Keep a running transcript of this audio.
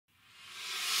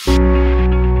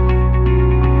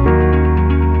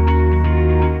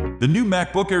The new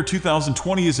MacBook Air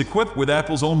 2020 is equipped with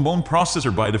Apple's own Mon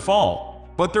processor by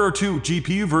default. But there are two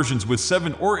GPU versions with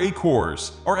 7 or 8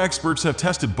 cores. Our experts have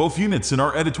tested both units in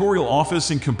our editorial office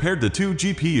and compared the two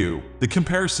GPU. The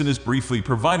comparison is briefly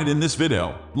provided in this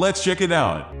video. Let's check it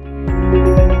out.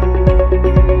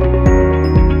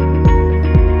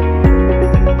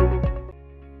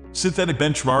 Synthetic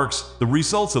benchmarks. The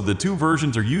results of the two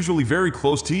versions are usually very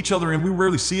close to each other and we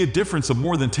rarely see a difference of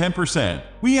more than 10%.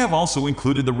 We have also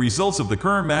included the results of the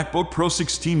current MacBook Pro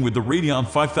 16 with the Radeon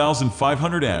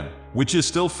 5500M, which is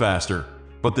still faster.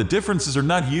 But the differences are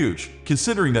not huge,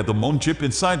 considering that the Mon chip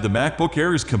inside the MacBook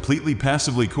Air is completely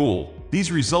passively cooled.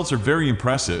 These results are very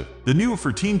impressive. The new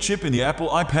A13 chip in the Apple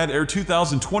iPad Air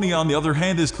 2020 on the other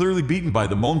hand is clearly beaten by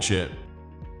the Mon chip.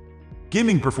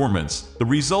 Gaming performance. The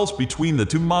results between the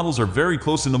two models are very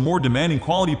close in the more demanding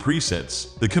quality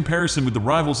presets. The comparison with the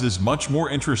rivals is much more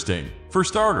interesting. For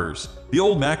starters, the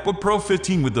old MacBook Pro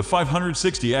 15 with the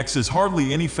 560X is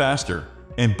hardly any faster,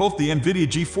 and both the NVIDIA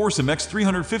GeForce MX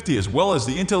 350 as well as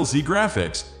the Intel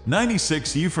Z-Graphics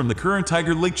 96U from the current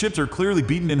Tiger Lake chips are clearly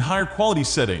beaten in higher quality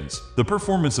settings. The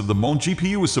performance of the Mon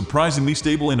GPU was surprisingly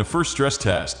stable in a first stress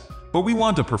test, but we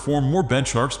want to perform more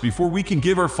benchmarks before we can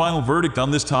give our final verdict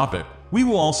on this topic. We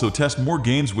will also test more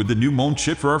games with the new Mon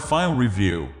chip for our final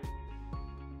review.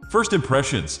 First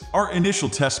impressions. Our initial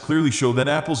tests clearly show that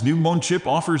Apple's new Mon chip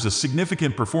offers a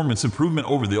significant performance improvement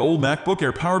over the old MacBook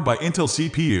Air powered by Intel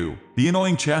CPU. The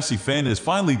annoying chassis fan is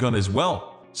finally gone as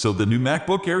well, so the new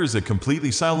MacBook Air is a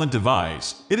completely silent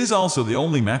device. It is also the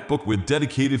only MacBook with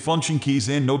dedicated function keys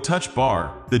and no touch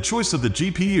bar. The choice of the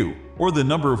GPU or the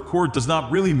number of cores does not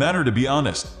really matter, to be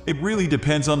honest. It really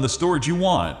depends on the storage you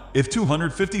want. If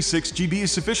 256 GB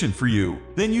is sufficient for you,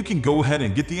 then you can go ahead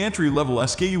and get the entry-level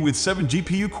SKU with 7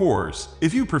 GPU cores.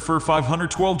 If you prefer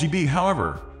 512 GB,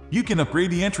 however, you can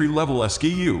upgrade the entry-level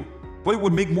SKU, but it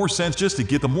would make more sense just to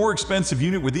get the more expensive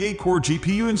unit with the 8-core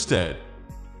GPU instead.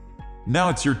 Now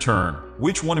it's your turn.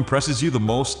 Which one impresses you the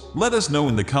most? Let us know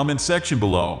in the comment section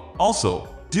below. Also,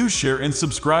 do share and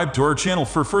subscribe to our channel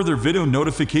for further video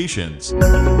notifications.